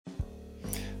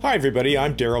Hi everybody,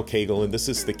 I'm Daryl Cagle, and this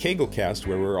is the Caglecast,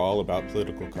 where we're all about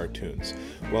political cartoons.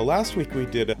 Well, last week we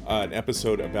did an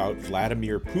episode about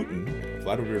Vladimir Putin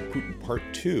Part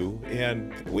 2,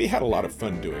 and we had a lot of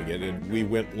fun doing it, and we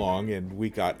went long, and we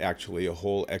got actually a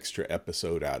whole extra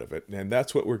episode out of it, and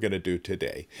that's what we're going to do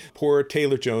today. Poor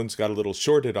Taylor Jones got a little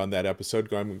shorted on that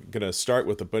episode. I'm going to start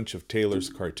with a bunch of Taylor's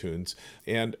cartoons,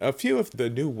 and a few of the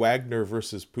new Wagner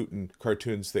versus Putin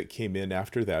cartoons that came in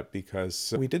after that,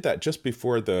 because we did that just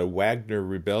before the Wagner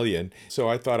Rebellion. So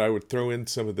I thought I would throw in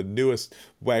some of the newest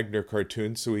Wagner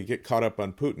cartoons so we get caught up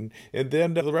on Putin. And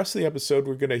then the rest of the episode,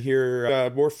 we're going to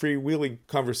hear more freewheeling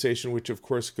conversation, which of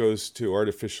course goes to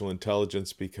artificial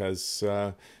intelligence because,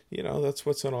 that's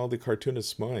what's on all the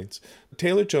cartoonists' minds.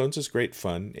 Taylor Jones is great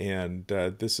fun, and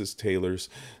this is Taylor's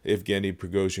Yevgeny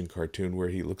Prigozhin cartoon where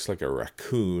he looks like a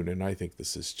raccoon, and I think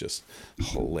this is just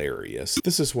hilarious.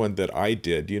 This is one that I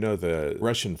did. The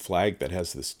Russian flag that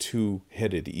has this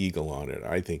two-headed eagle on it,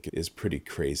 I think is pretty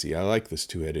crazy. I like this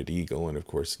two-headed eagle, and of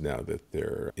course now that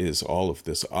there is all of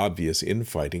this obvious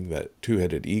infighting, that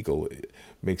two-headed eagle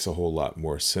makes a whole lot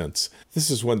more sense. This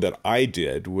is one that I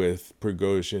did with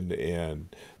Prigozhin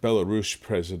and Belarus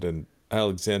President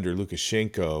Alexander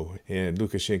Lukashenko, and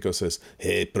Lukashenko says,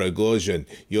 "Hey Prigozhin,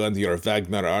 you and your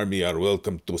Wagner Army are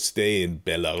welcome to stay in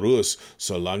Belarus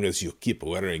so long as you keep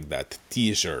wearing that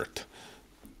t-shirt."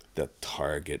 The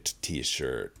Target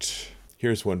t-shirt.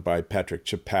 Here's one by Patrick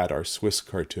Chapat, our Swiss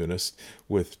cartoonist,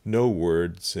 with no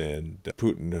words, and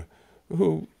Putin,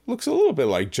 who looks a little bit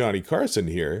like Johnny Carson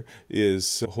here,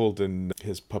 is holding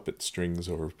his puppet strings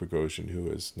over Prigozhin, who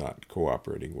is not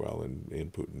cooperating well,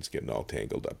 and Putin's getting all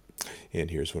tangled up. And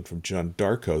here's one from John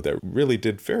Darko that really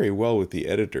did very well with the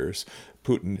editors.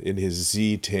 Putin in his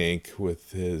Z tank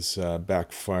with his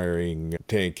backfiring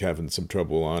tank having some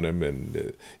trouble on him,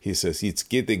 and he says, "It's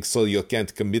getting so you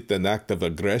can't commit an act of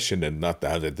aggression and not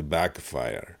have it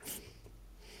backfire."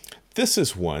 This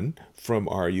is one from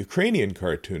our Ukrainian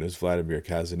cartoonist, Vladimir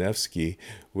Kazanevsky,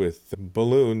 with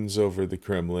balloons over the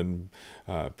Kremlin,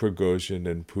 Prigozhin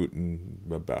and Putin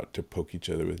about to poke each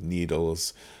other with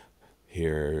needles.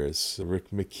 Here's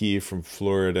Rick McKee from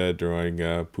Florida drawing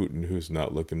Putin, who's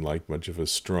not looking like much of a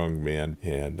strong man,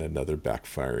 and another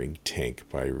backfiring tank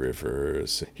by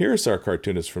Rivers. Here's our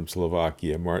cartoonist from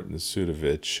Slovakia, Martin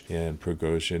Sudovic, and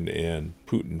Prigozhin and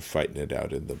Putin fighting it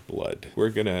out in the blood. We're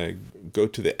going to go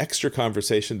to the extra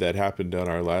conversation that happened on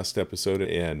our last episode,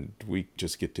 and we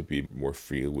just get to be more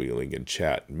freewheeling and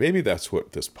chat. Maybe that's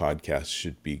what this podcast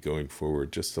should be going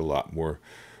forward, just a lot more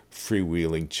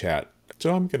freewheeling chat.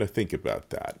 So I'm going to think about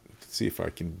that, see if I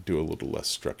can do a little less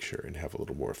structure and have a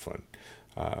little more fun.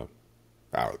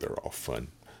 They're all fun.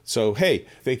 So, hey,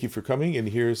 thank you for coming, and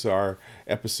here's our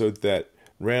episode that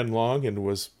ran long and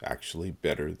was actually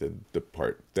better than the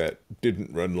part that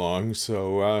didn't run long.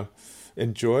 So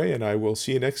enjoy, and I will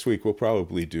see you next week. We'll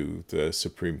probably do the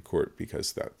Supreme Court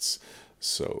because that's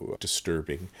so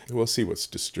disturbing. We'll see what's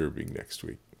disturbing next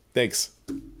week. Thanks.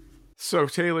 So,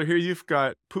 Taylor, here you've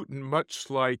got Putin,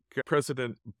 much like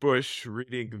President Bush,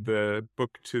 reading the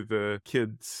book to the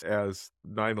kids as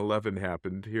 9/11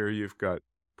 happened. Here you've got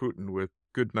Putin with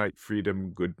Good Night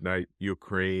Freedom, Good Night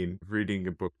Ukraine, reading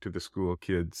a book to the school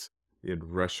kids in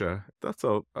Russia. It's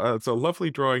a lovely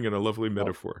drawing and a lovely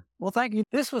metaphor. Well, thank you.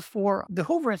 This was for the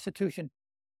Hoover Institution.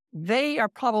 They are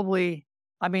probably,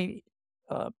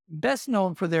 best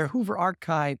known for their Hoover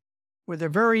archive, where they're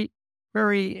very,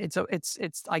 it's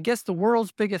I guess the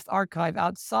world's biggest archive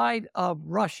outside of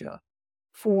Russia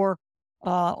for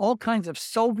all kinds of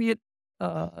Soviet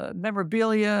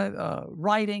memorabilia,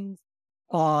 writings,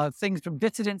 things from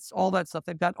dissidents, all that stuff.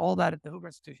 They've got all that at the Hoover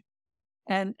Institution,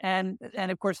 and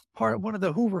of course one of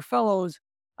the Hoover Fellows.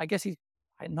 I guess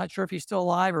I'm not sure if he's still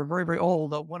alive or very, very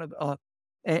old. One of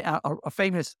a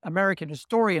famous American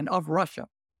historian of Russia,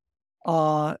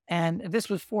 and this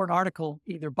was for an article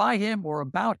either by him or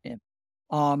about him.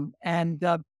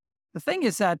 The thing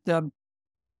is that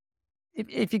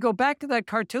if you go back to that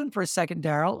cartoon for a second,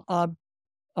 Daryl,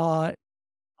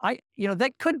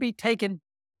 that could be taken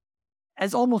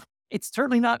as almost, it's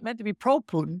certainly not meant to be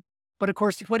pro-Putin, but of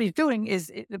course what he's doing is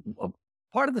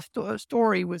part of the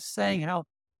story was saying how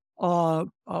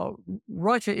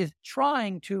Russia is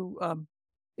trying to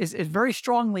is very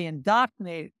strongly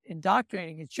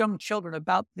indoctrinating its young children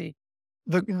about the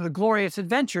glorious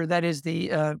adventure that is they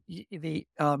don't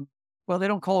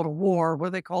call it a war. What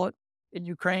do they call it in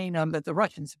Ukraine? That the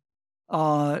Russians,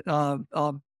 but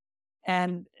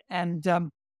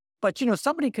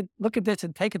somebody could look at this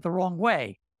and take it the wrong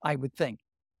way. I would think,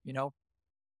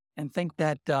 and think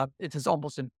that it is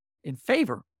almost in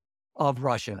favor of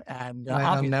Russia. And No,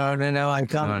 obviously, I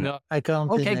can't. No. I can't.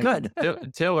 okay, good.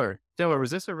 Tiller,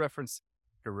 was this a reference to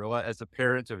Gorilla as a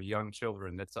parent of young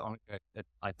children? That's the only thing that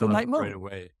I Good thought night, of Moon. right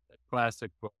away. That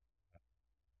classic book.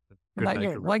 Good night,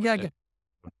 Moon. Well, yeah,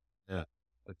 Yeah,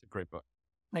 that's a great book.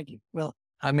 thank you. Well,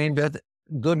 I mean, but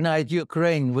Good Night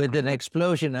Ukraine with an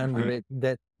explosion under it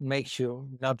that makes you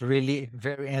not really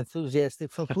very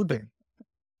enthusiastic for Putin.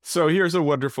 So here's a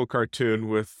wonderful cartoon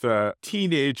with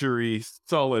teenagery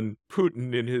sullen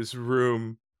Putin in his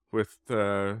room with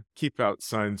keep out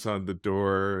signs on the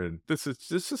door, and this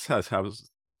has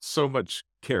so much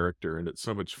character and it's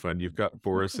so much fun. You've got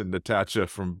Boris and Natasha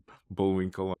from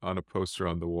Bullwinkle on a poster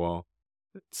on the wall.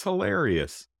 It's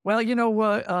hilarious. well,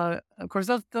 of course,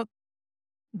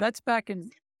 that's back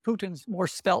in Putin's more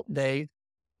svelte days.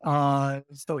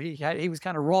 So he was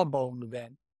kind of raw boned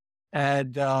then,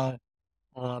 and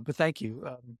but thank you.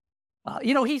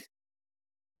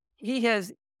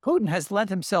 Putin has lent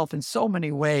himself in so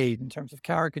many ways in terms of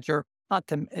caricature, not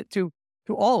to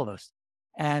all of us,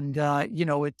 and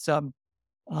it's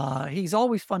he's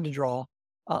always fun to draw.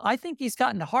 I think he's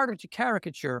gotten harder to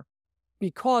caricature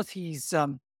because he's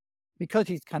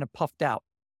kind of puffed out.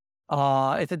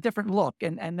 It's a different look,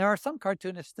 and there are some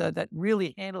cartoonists that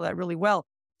really handle that really well,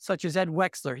 such as Ed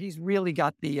Wexler. He's really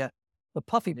got the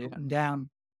puffy Putin down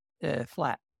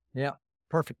flat. Yeah,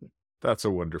 Perfectly. That's a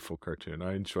wonderful cartoon.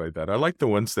 I enjoy that. I like the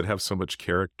ones that have so much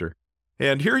character.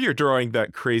 And here you're drawing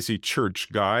that crazy church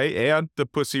guy and the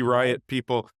Pussy Riot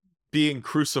people being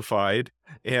crucified.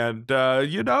 And,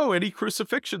 any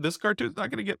crucifixion, this cartoon's not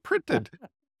going to get printed.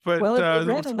 But Well, it ran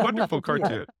it's a enough wonderful to- yeah.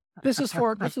 cartoon. This is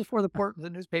for the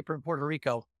newspaper in Puerto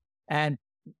Rico, and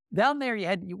down there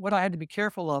what I had to be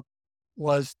careful of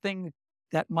was things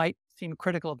that might seem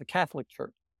critical of the Catholic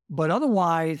Church, but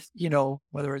otherwise,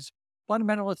 whether it's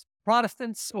fundamentalist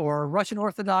Protestants or Russian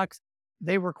Orthodox,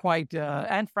 they were quite.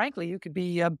 And frankly, you could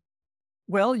be,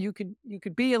 you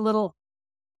could be a little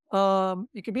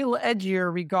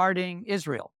edgier regarding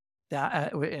Israel,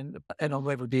 and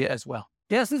it would be as well.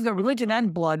 Yes, this is a religion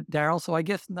and blood, Daryl. So I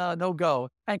guess no go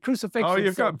and crucifixion. Oh,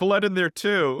 you've got blood in there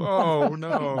too. Oh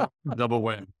no. Double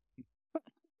win.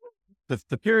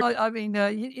 The period. I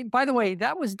mean, by the way,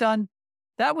 that was done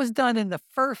in the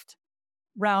first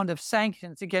round of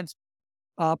sanctions against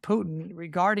Putin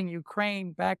regarding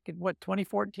Ukraine back in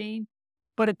 2014.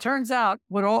 But it turns out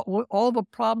with all the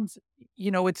problems,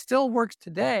 it still works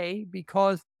today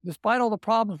because despite all the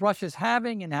problems Russia's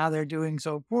having and how they're doing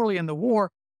so poorly in the war,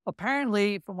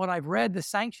 apparently, from what I've read, the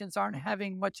sanctions aren't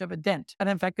having much of a dent. And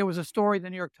in fact, there was a story in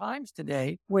the New York Times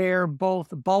today where both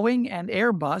Boeing and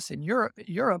Airbus in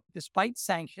Europe, despite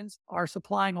sanctions, are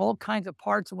supplying all kinds of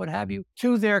parts and what have you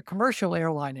to their commercial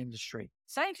airline industry.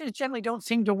 Sanctions generally don't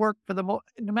seem to work for no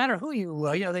matter who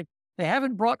they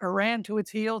haven't brought Iran to its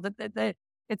heels.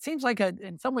 It seems like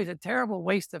in some ways a terrible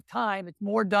waste of time. It's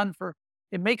more done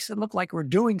it makes it look like we're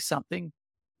doing something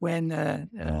when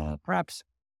perhaps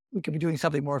we could be doing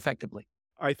something more effectively.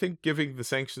 I think giving the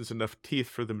sanctions enough teeth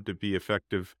for them to be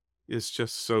effective is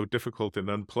just so difficult and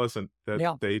unpleasant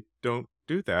that they don't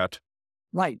do that.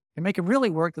 Right. They make it really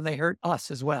work, then they hurt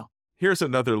us as well. Here's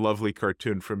another lovely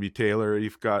cartoon from you, Taylor.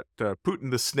 You've got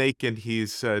Putin the snake, and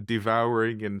he's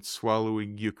devouring and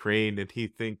swallowing Ukraine, and he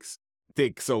thinks,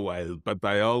 takes a while, but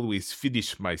I always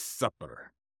finish my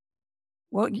supper.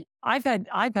 Well, I've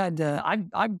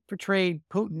portrayed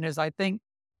Putin as, I think,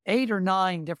 8 or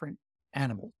 9 different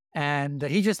animals, and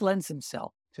he just lends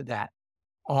himself to that.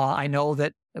 I know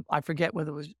that I forget whether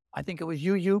it was. I think it was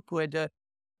you who had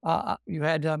you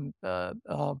had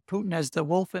Putin as the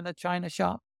wolf in the china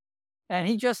shop, and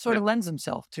he just sort of lends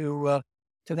himself to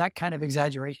that kind of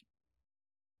exaggeration.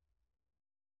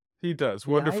 He does.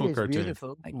 Wonderful it is cartoon.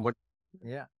 Beautiful. What?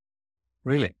 Yeah.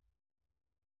 Really?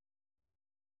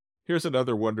 Here's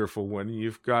another wonderful one.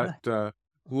 You've got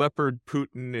Leopard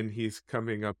Putin, and he's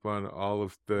coming up on all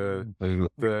of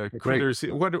the critters.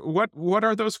 What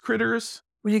are those critters?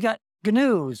 Well, you got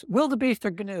gnus, wildebeest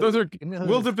or gnus. Those are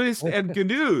wildebeest and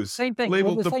gnus. Same thing.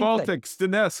 Labeled Well, the same thing. Baltics,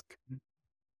 Donetsk,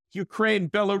 Ukraine,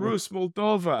 Belarus,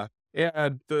 Moldova.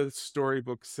 And the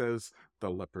storybook says the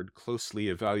leopard closely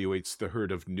evaluates the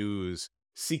herd of gnus,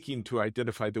 seeking to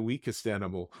identify the weakest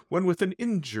animal, one with an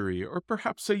injury or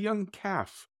perhaps a young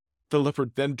calf. The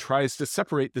leopard then tries to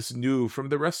separate this gnu from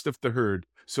the rest of the herd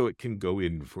so it can go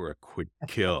in for a quick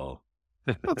kill.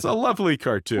 That's a lovely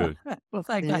cartoon. Well,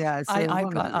 thank you. Yeah, it's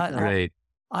wonderful. Great.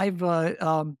 I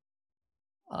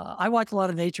watch a lot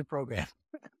of nature programs.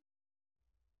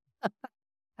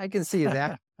 I can see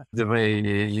that. The way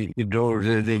you draw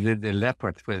the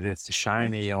leopard with its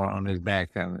shiny on his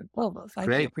back. Well, thank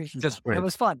you. Great. Appreciate Just that. great. It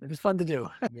was fun. It was fun to do.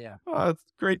 Yeah. It's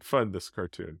great fun, this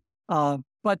cartoon.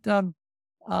 But this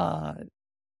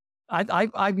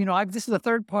is the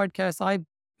third podcast I've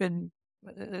been.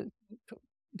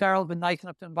 Daryl's been nice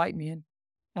enough to invite me in,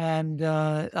 and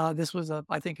this was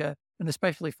I think an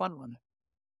especially fun one.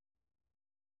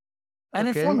 And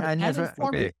Okay, informative. I and never-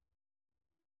 informative.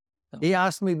 He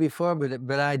asked me before,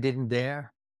 but I didn't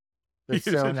dare. But You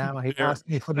so didn't now he dare. asked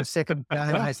me for the second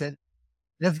time. I said,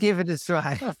 let's give it a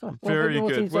try. Well, Very maybe we'll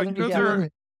see good. Well, something you know,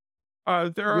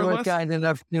 together. there You are were less kind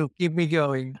enough to keep me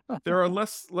going. there are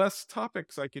less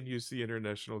topics I can use the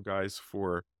international guys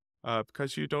for,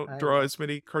 because you don't I draw know. as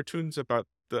many cartoons about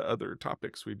the other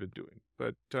topics we've been doing.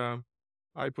 But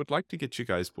I would like to get you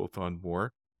guys both on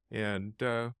more, and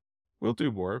we'll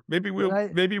do more. Maybe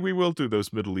we will do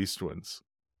those Middle East ones.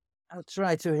 I'll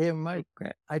try to hear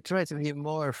I try to hear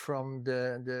more from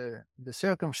the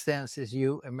circumstances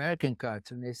you American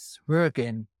cartoonists work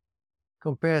in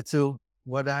compared to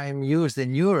what I'm used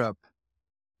in Europe,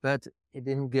 but it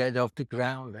didn't get off the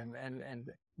ground, and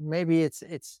maybe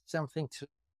it's something to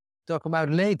talk about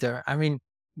later. I mean,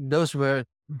 those were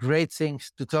great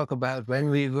things to talk about when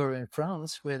we were in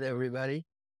France with everybody,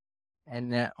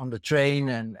 and on the train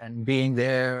and being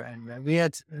there, and we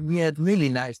had really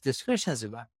nice discussions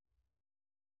about it.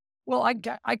 Well,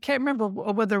 I can't remember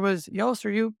whether it was Yost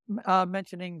or you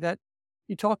mentioning that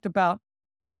you talked about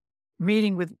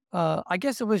meeting with, I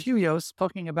guess it was you, Yost,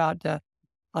 talking about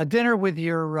a dinner with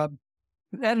your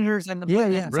editors and the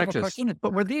and several breakfast. cartoonists.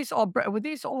 But were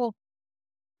these all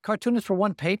cartoonists for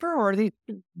one paper, or are these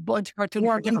a bunch of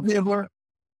cartoonists? There were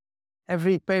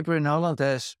every paper in Holland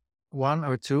has one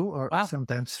or two or Wow.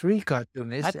 sometimes three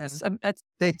cartoonists, and That's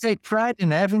they take pride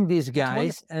in having these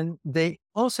guys, and they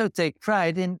also take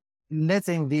pride in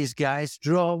letting these guys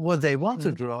draw what they want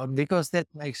to draw, because that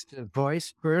makes the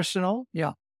voice personal.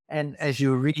 Yeah. And as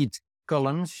you read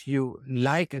columns, you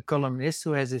like a columnist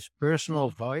who has his personal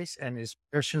voice and his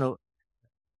personal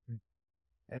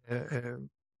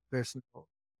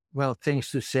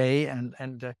things to say, and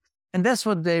that's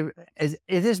what it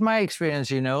is my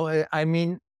experience, you know. I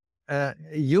mean,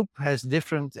 Joep has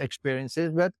different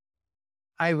experiences, but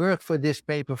I work for this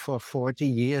paper for 40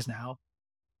 years now,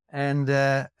 and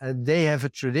they have a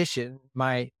tradition.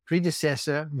 My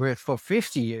predecessor worked for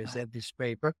 50 years at this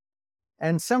paper,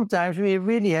 and sometimes we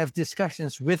really have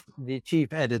discussions with the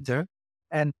chief editor,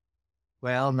 and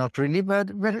well, not really,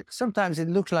 but sometimes it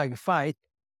looks like a fight.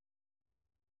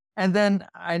 And then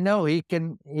I know he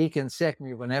can sack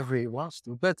me whenever he wants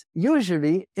to, but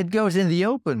usually it goes in the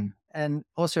open, and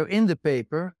also in the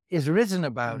paper is written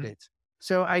about it.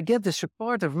 So I get the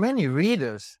support of many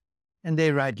readers, and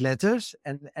they write letters,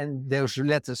 and those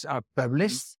letters are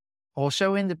published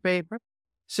also in the paper.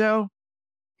 So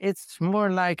it's more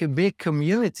like a big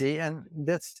community, and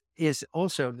that is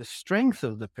also the strength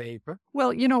of the paper.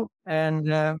 well, you know,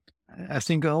 And I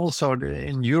think also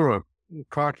in Europe,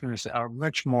 cartoonists are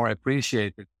much more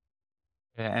appreciated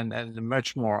and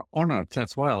much more honored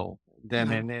as well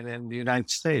than in the United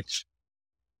States.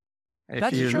 If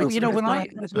that's you true. look You know, at- when I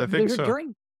think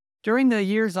so. during the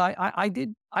years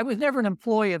I was never an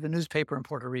employee of the newspaper in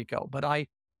Puerto Rico, but I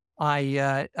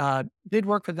did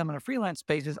work for them on a freelance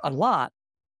basis a lot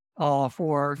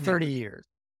for 30 years,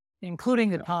 including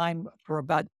the time for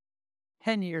about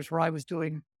 10 years where I was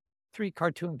doing 3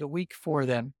 cartoons a week for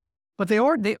them. But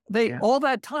all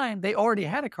that time they already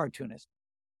had a cartoonist,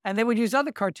 and they would use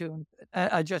other cartoons,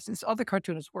 just this other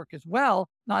cartoonists work as well.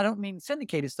 No, I don't mean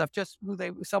syndicated stuff, just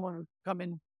someone would come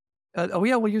in.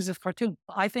 We'll use this cartoon.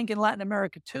 I think in Latin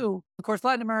America too. Of course,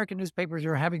 Latin American newspapers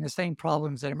are having the same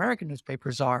problems that American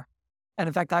newspapers are, and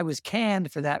in fact, I was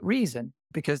canned for that reason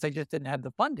because they just didn't have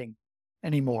the funding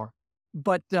anymore.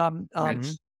 But they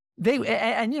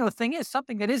and you know, the thing is,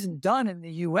 something that isn't done in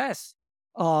the U.S.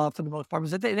 For the most part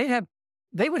was that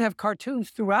they would have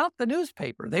cartoons throughout the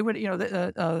newspaper. They would, you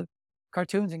know,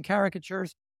 cartoons and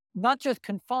caricatures, not just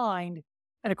confined,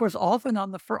 and of course, often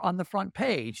on the front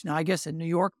page. Now, I guess in New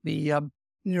York, the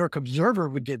New York Observer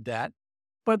would get that,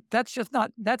 but that's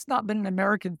not been an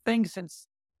American thing since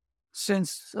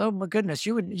oh my goodness,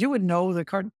 you would know the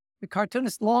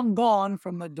cartoonist long gone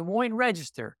from the Des Moines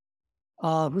Register,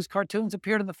 whose cartoons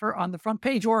appeared on the front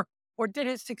page, or did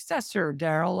his successor,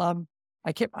 Daryl?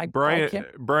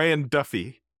 Brian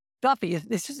Duffy. Duffy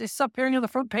is appearing on the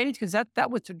front page because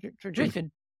that was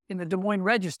tradition in the Des Moines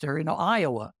Register,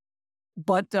 Iowa.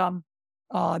 But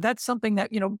that's something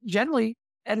that, generally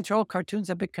editorial cartoons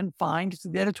have been confined to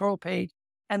the editorial page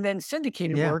and then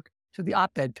syndicated work to the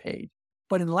op-ed page.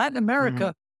 But in Latin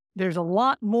America, there's a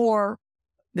lot more.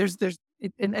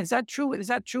 And is that true? Is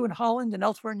that true in Holland and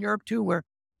elsewhere in Europe too, where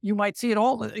you might see it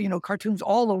all, cartoons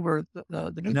all over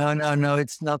the news? No,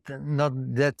 it's not that.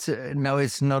 No,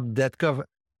 it's not that cover.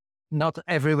 Not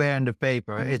everywhere in the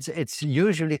paper. It's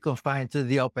usually confined to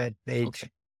the op-ed page. Okay.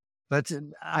 But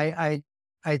I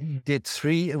did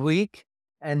 3 a week,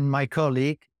 and my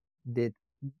colleague did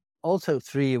also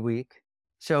 3 a week.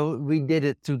 So we did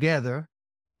it together,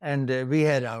 and we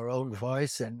had our own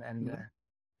voice,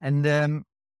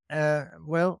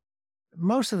 well,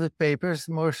 most of the papers,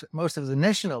 most of the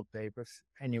national papers,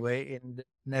 anyway, in the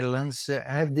Netherlands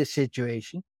have this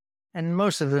situation, and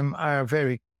most of them are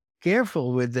very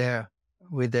careful with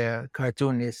their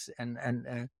cartoonists,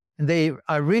 and they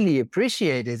are really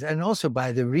appreciated, and also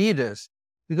by the readers,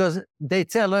 because they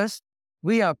tell us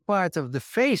we are part of the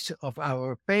face of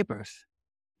our papers.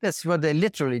 That's what they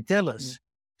literally tell us.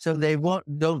 So they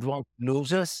don't want to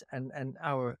lose us, and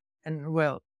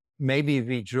well, maybe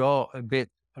we draw a bit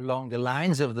along the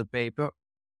lines of the paper.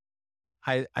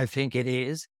 I think it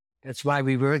is. That's why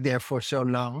we work there for so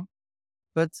long.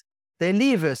 But they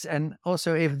leave us, and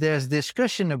also if there's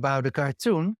discussion about a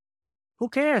cartoon, who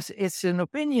cares? It's an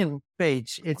opinion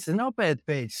page. It's an op-ed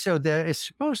page. So there is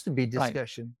supposed to be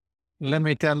discussion. Let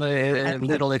me tell a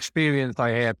little experience I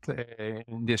had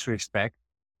in this respect.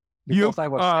 Because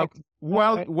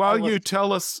While you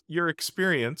tell us your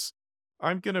experience,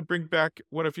 I'm going to bring back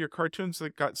one of your cartoons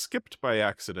that got skipped by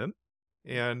accident.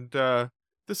 And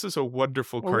this is a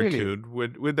wonderful cartoon.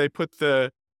 Really? When they put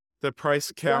the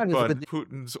price cap on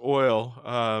Putin's oil.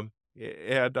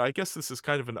 And I guess this is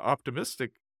kind of an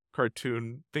optimistic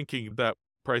cartoon, thinking that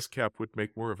price cap would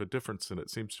make more of a difference than it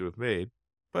seems to have made.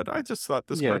 But I just thought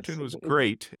this cartoon was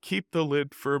great. Keep the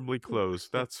lid firmly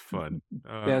closed. That's fun.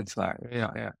 That's right.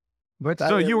 Yeah. But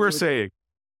so you were saying?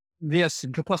 Yes,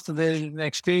 because of the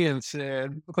experience,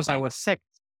 because I was sacked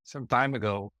some time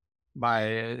ago by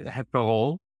Het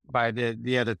Parool, by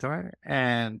the editor,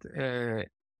 and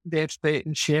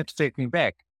she had to take me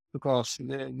back because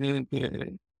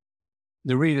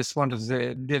the readers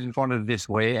didn't want it this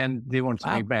way, and they wanted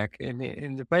me back in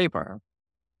the paper.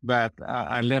 But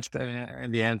I left.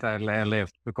 In the end, I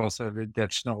left because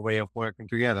that's no way of working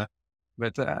together.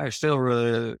 But I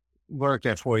still worked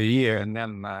there for a year, and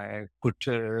then I could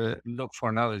look for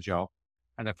another job.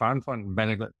 And I found one, ben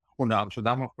ik Groene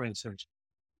Amsterdammer, for instance.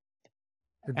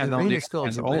 And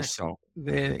also,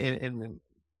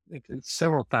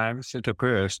 several times it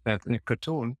occurs that a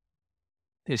cartoon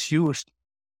is used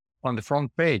on the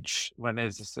front page when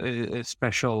there's a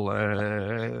special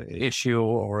issue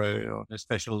or a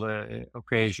special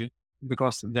occasion,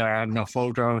 because there are no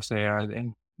photos there,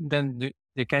 and then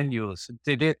they can use.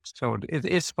 They did, so it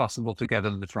is possible to get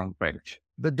on the front page.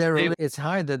 But it's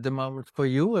hard at the moment for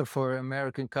you and for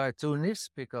American cartoonists,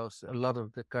 because a lot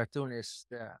of the cartoonists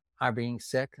are being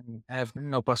sacked and have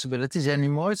no possibilities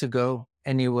anymore to go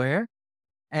anywhere,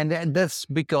 and that's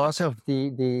because of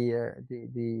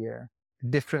the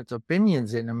different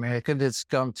opinions in America that's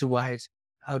come to rise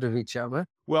out of each other.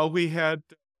 Well, we had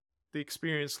the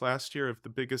experience last year of the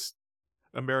biggest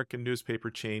American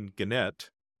newspaper chain, Gannett,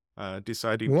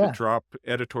 deciding to drop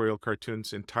editorial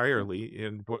cartoons entirely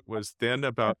in what was then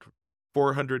about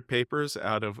 400 papers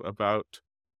out of about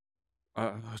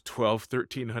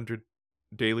 1,300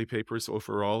 daily papers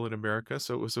overall in America.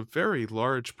 So it was a very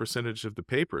large percentage of the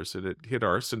papers, and it hit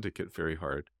our syndicate very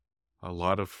hard. A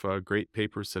lot of great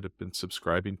papers that have been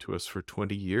subscribing to us for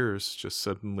 20 years just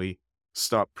suddenly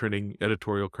stopped printing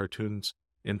editorial cartoons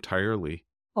entirely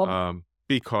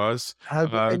because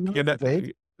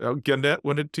Gannett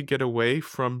wanted to get away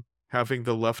from having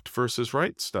the left versus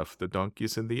right stuff, the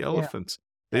donkeys and the elephants.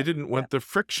 They didn't want the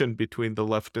friction between the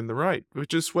left and the right,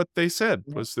 which is what they said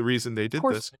was the reason they did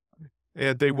this.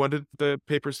 And they wanted the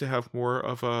papers to have more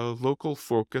of a local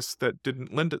focus that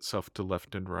didn't lend itself to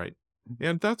left and right.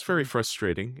 And that's very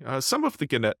frustrating. Some of the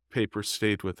Gannett papers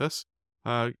stayed with us.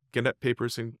 Gannett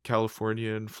papers in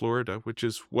California and Florida, which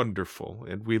is wonderful.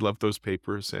 And we love those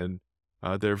papers, and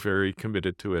they're very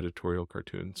committed to editorial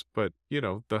cartoons. But,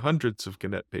 the hundreds of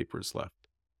Gannett papers left.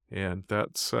 And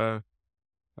that's a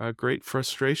great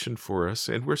frustration for us.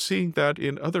 And we're seeing that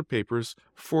in other papers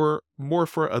for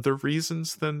other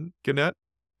reasons than Gannett.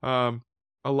 A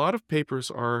lot of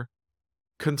papers are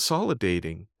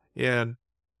consolidating, and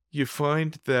you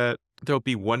find that there'll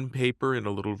be one paper in a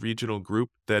little regional group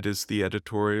that is the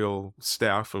editorial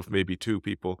staff of maybe 2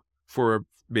 people for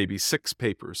maybe 6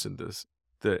 papers in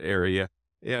the area.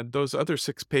 And those other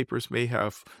 6 papers may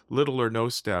have little or no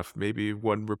staff, maybe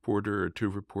 1 reporter or 2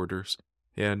 reporters,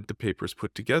 and the paper's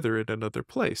put together in another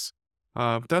place.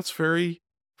 That's very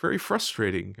very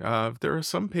frustrating. There are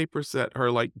some papers that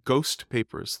are like ghost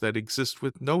papers that exist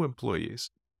with no employees.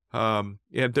 And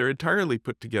they're entirely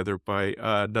put together by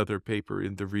another paper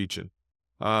in the region.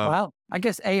 Wow. I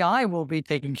guess AI will be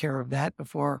taking care of that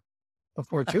before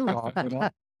too long.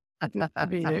 I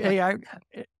mean, AI,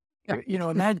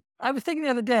 imagine, I was thinking the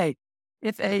other day,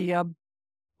 if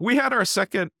we had our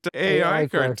second AI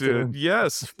cartoon,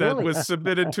 yes, that Really? was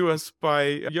submitted to us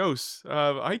by Jos.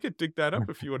 I could dig that up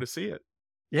if you want to see it.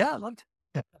 yeah, I'd love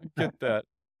to. Get that.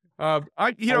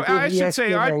 I give should the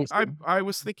say, explanation. I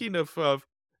was thinking of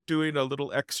doing a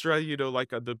little extra,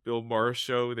 like on the Bill Maher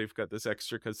show, they've got this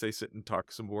extra because they sit and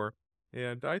talk some more.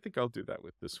 And I think I'll do that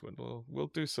with this one. We'll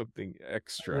do something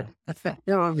extra. That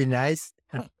would be nice.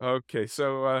 Okay,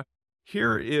 so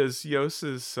here is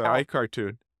Jos's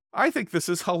cartoon. I think this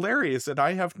is hilarious, and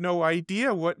I have no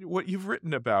idea what you've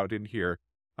written about in here.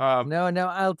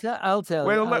 No, I'll tell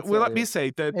Well, you. let me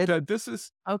say that this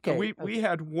is Okay. We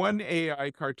had one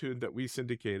AI cartoon that we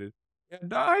syndicated,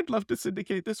 and I'd love to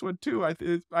syndicate this one too. I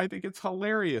think it's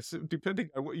hilarious,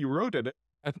 depending on what you wrote in it.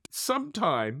 And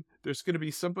sometime there's going to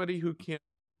be somebody who can't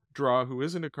draw, who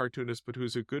isn't a cartoonist, but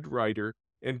who's a good writer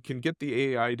and can get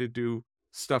the AI to do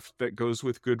stuff that goes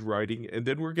with good writing. And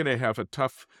then we're going to have a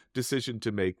tough decision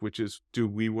to make, which is, do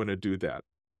we want to do that?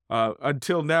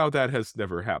 Until now, that has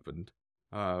never happened.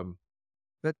 But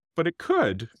it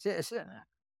could.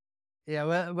 Yeah,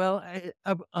 well,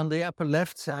 up on the upper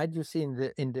left side, you see in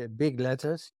the big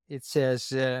letters, it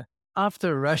says,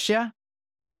 after Russia,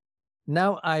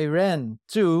 now Iran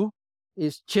too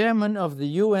is chairman of the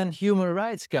UN Human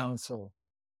Rights Council.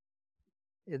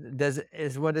 That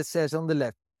is what it says on the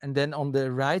left. And then on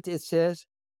the right, it says,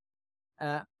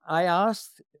 I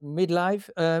asked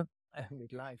Midjourney.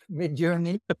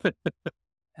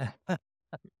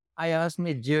 I asked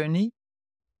Midjourney,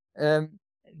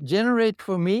 generate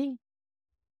for me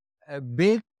a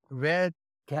big red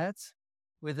cat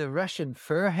with a Russian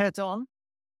fur hat on,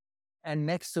 and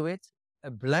next to it, a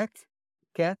black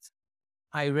cat,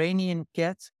 Iranian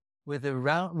cat with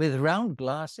round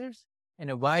glasses and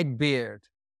a white beard.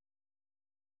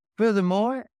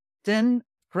 Furthermore, 10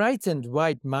 frightened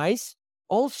white mice,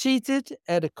 all seated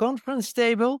at a conference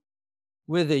table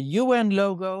with a UN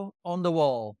logo on the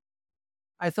wall.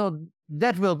 I thought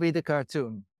that will be the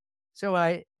cartoon. So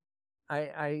I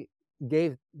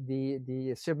gave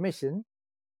the submission,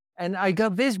 and I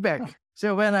got this back.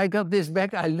 So when I got this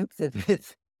back, I looked at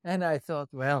it and I thought,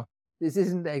 well, this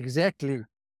isn't exactly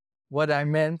what I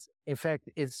meant. In fact,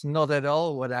 it's not at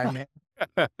all what I meant.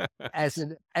 As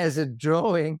a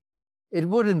drawing, it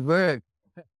wouldn't work.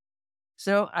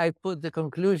 So I put the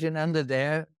conclusion under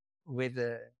there with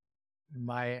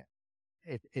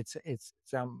it's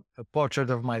a portrait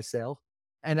of myself,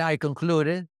 and I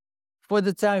concluded, for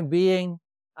the time being,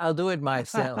 I'll do it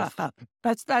myself.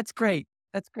 That's great.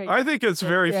 That's great. I think it's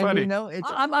very funny.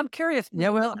 I'm curious. Yeah,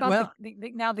 about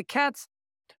now the cats.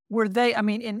 Were they? I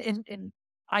mean, in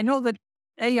I know that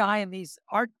AI and these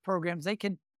art programs, they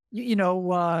can, you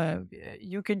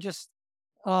can just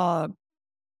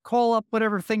call up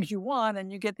whatever things you want,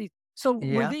 and you get these. So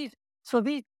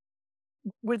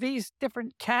were these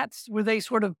different cats? Were they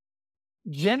sort of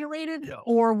generated,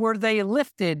 or were they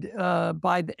lifted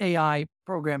by the AI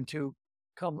program to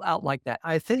come out like that?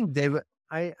 I think they were.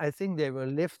 I think they were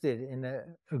lifted in a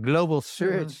global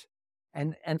search,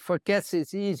 and for cats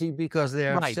it's easy because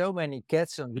there are so many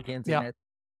cats on the internet. Yeah.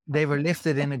 They were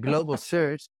lifted in a global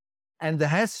search, and the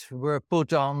hats were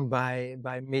put on by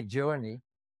Midjourney,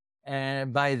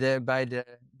 and by the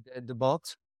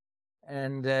bot,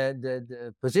 and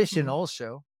the position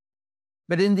also.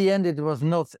 But in the end, it was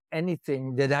not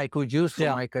anything that I could use for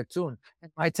my cartoon.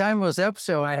 My time was up,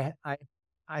 so I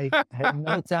had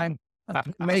no time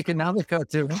to make another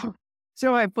cartoon.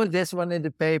 So I put this one in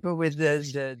the paper with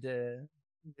the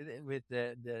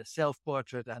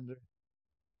self-portrait under.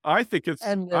 I think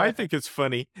it's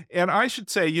funny. And I should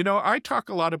say, I talk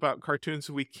a lot about cartoons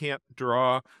we can't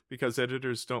draw because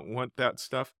editors don't want that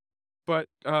stuff. But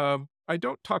I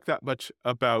don't talk that much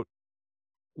about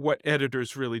what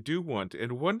editors really do want.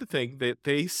 And one thing that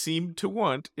they seem to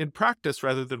want in practice,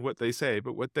 rather than what they say,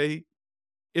 but what they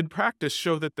in practice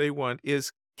show that they want,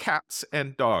 is cats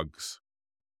and dogs.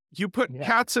 You put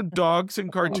cats and dogs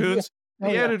in cartoons,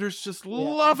 the editors just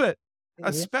love it,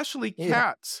 especially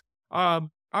cats. I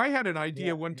had an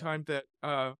idea one time that,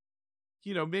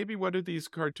 maybe one of these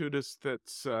cartoonists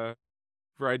that's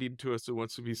writing to us and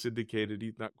wants to be syndicated,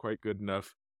 he's not quite good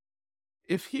enough.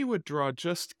 If he would draw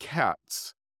just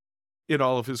cats in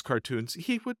all of his cartoons,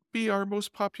 he would be our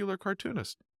most popular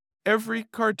cartoonist. Every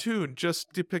cartoon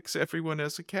just depicts everyone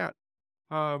as a cat.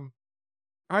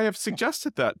 I I have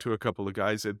suggested that to a couple of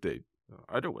guys, and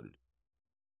I don't want it.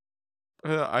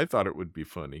 I thought it would be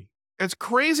funny. It's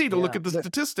crazy to look at the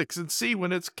statistics and see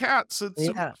when it's cats.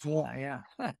 Yeah.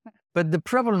 But the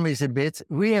problem is a bit,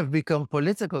 we have become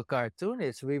political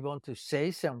cartoonists. We want to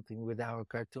say something with our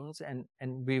cartoons, and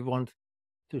we want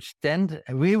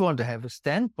to have a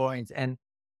standpoint and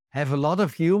have a lot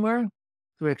of humor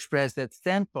to express that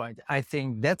standpoint. I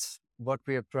think that's what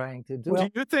we are trying to do. Do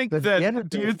you think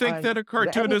that a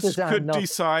cartoonist could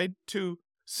decide to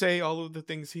say all of the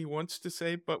things he wants to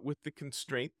say, but with the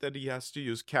constraint that he has to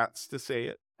use cats to say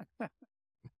it?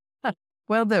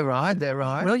 Well, there are.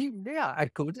 Well, I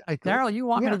could. Daryl, you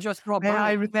want me to just draw birds?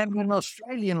 I remember an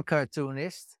Australian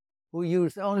cartoonist who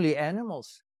used only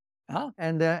animals. Huh?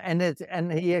 And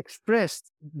he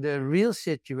expressed the real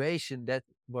situation that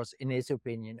was, in his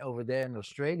opinion, over there in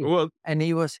Australia. Well, and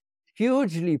he was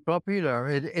hugely popular.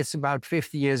 It's about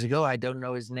 50 years ago. I don't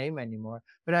know his name anymore,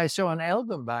 but I saw an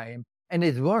album by him, and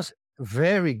it was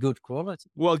very good quality.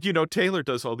 Well, Taylor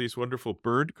does all these wonderful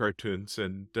bird cartoons,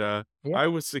 and I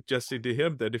was suggesting to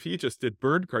him that if he just did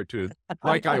bird cartoons,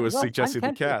 like I was suggesting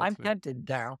the cat. I'm tempted,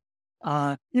 Daryl.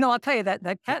 I'll tell you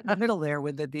that cat in the middle there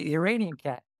with the Iranian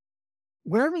cat,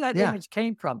 wherever that image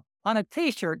came from, on a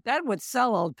T-shirt, that would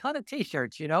sell a ton of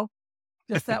T-shirts,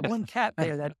 just that one cat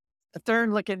there, that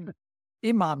third-looking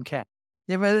imam cat.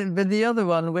 Yeah, but the other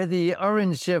one with the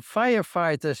orange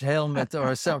firefighter's helmet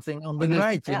or something on the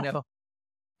right,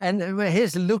 and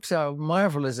his looks are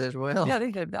marvelous as well. Yeah,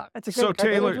 that's a good. So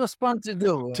Taylor, it was fun to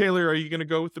do. Taylor, are you going to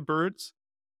go with the birds?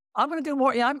 I'm going to do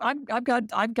more. Yeah, I've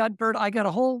got bird. I got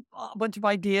a whole bunch of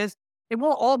ideas. It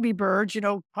won't all be birds.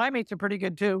 Primates are pretty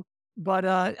good too. But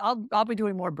I'll be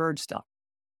doing more bird stuff.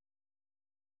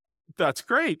 That's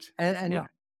great. And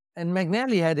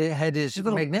McNally had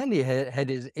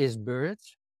his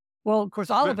birds. Well, of course,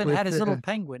 Olivan had his little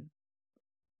penguin.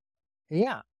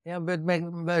 Yeah, but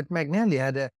McNally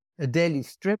had a daily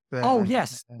strip.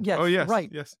 Yes, right.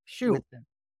 Yes. Shoe.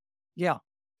 Yeah,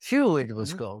 Shoe it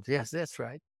was called. Yes, that's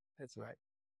right.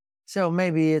 So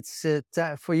maybe it's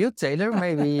for you, Taylor.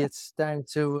 Maybe it's time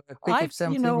to pick up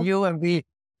something new and be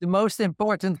the most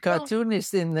important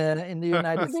cartoonist in the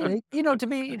United States.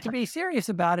 To be serious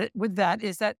about it with that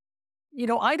is that,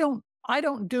 I don't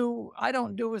do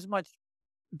as much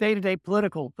day-to-day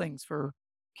political things for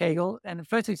Kegel, and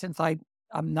especially since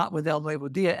I'm not with El Nuevo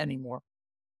Dia anymore.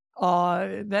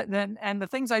 And the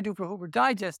things I do for Hoover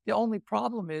Digest, the only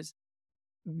problem is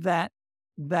that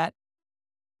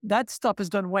stuff is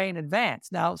done way in advance.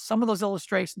 Now, some of those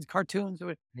illustrations, cartoons,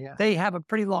 they have a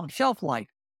pretty long shelf life.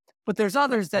 But there's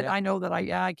others that I know that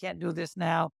I can't do this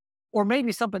now, or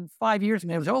maybe something 5 years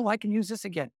ago. I can use this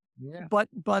again. Yeah. But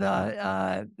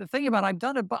the thing about I've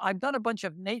done a bunch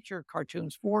of nature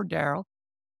cartoons for Daryl,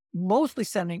 mostly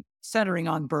centering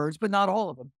on birds, but not all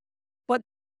of them. But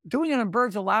doing it on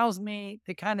birds allows me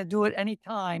to kind of do it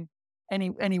anytime,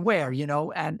 anywhere,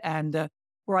 and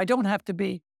where I don't have to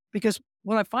be, because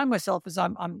what I find myself is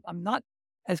I'm not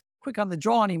as quick on the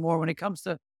draw anymore when it comes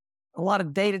to a lot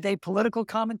of day-to-day political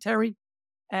commentary.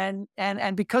 And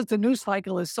because the news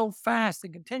cycle is so fast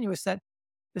and continuous that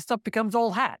this stuff becomes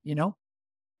old hat,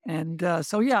 And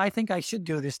I think I should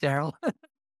do this, Daryl.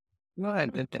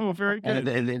 Oh, very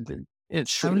good.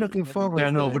 I'm looking forward to it.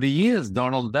 And over the years,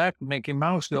 Donald Duck, Mickey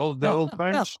Mouse, the old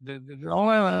bunch,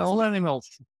 all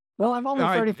animals. Well, I'm only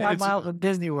 35 miles from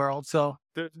Disney World, so.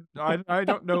 I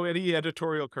don't know any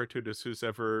editorial cartoonist who's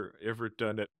ever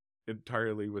done it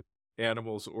entirely with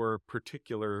animals or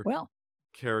particular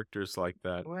characters like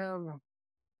that. Well,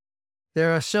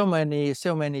 there are so many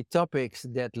topics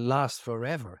that last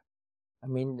forever. I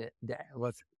mean, the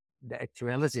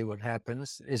actuality, what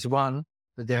happens is one,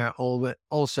 but there are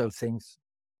also things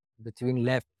between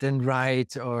left and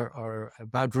right, or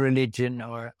about religion,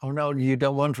 or, oh no, you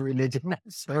don't want religion,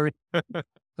 sorry.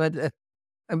 But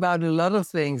about a lot of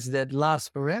things that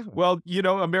last forever. Well,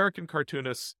 American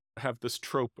cartoonists have this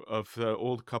trope of the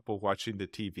old couple watching the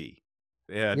TV.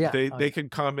 And they can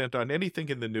comment on anything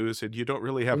in the news, and you don't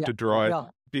really have to draw it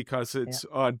because it's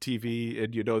on TV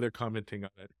and they're commenting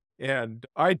on it. And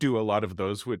I do a lot of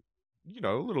those with,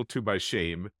 a little to my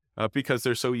shame, because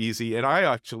they're so easy. And I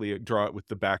actually draw it with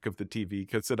the back of the TV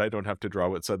because then I don't have to draw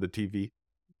what's on the TV.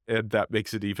 And that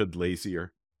makes it even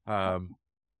lazier.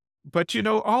 But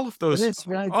all of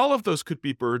those could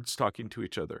be birds talking to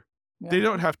each other. Yeah. They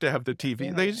don't have to have the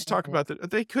TV. They just talk about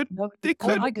that. They could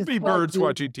be birds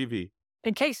watching TV.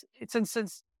 In case,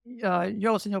 since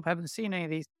Yost and Job haven't seen any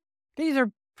of these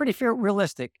are pretty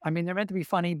realistic. I mean, they're meant to be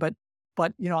funny, but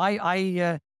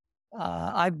I've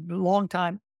long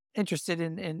time interested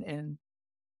in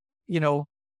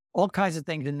all kinds of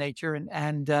things in nature,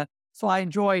 and so I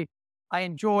enjoy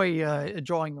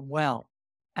drawing them well,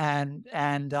 and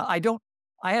I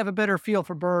have a better feel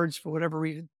for birds for whatever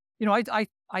reason. I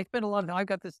spend a lot of time. I've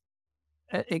got this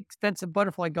extensive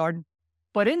butterfly garden,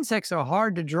 but insects are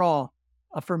hard to draw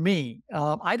for me.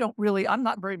 I'm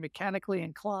not very mechanically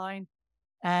inclined,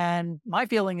 and my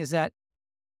feeling is that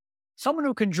someone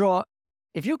who can draw,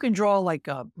 if you can draw like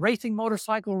a racing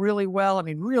motorcycle really well, I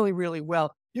mean, really, really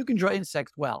well, you can draw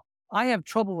insects well. I have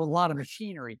trouble with a lot of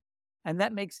machinery, and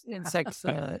that makes insects,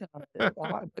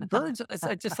 birds,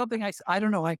 it's just something I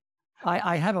don't know.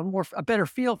 I have a better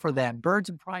feel for them, birds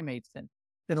and primates, than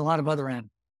a lot of other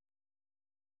animals.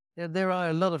 There are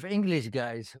a lot of English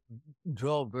guys who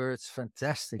draw birds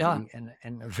fantastically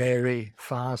and very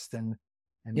fast, and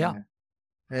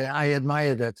I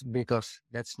admire that, because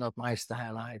that's not my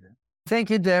style either. Thank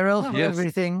you, Daryl, for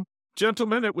everything.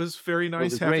 Gentlemen, it was very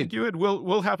nice having great. you, and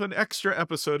we'll have an extra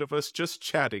episode of us just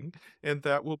chatting, and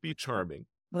that will be charming.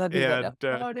 Well, that'd be good.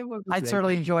 And I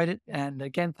certainly enjoyed it. And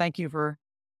again, thank you for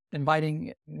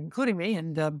including me.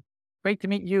 And great to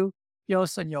meet you,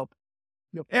 Jos and Joop.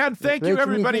 and thank Great you to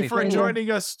meet everybody you. for Thank you.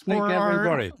 joining us Thank for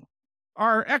everybody.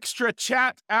 our extra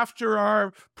chat after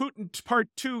our Putin Part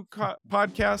 2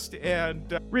 podcast.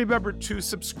 And remember to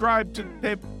subscribe to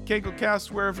the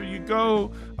KegelCast wherever you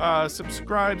go.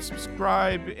 Subscribe,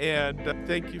 and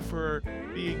thank you for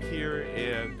being here.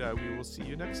 And we will see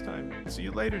you next time. See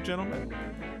you later, gentlemen.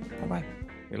 Bye-bye.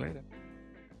 See you later.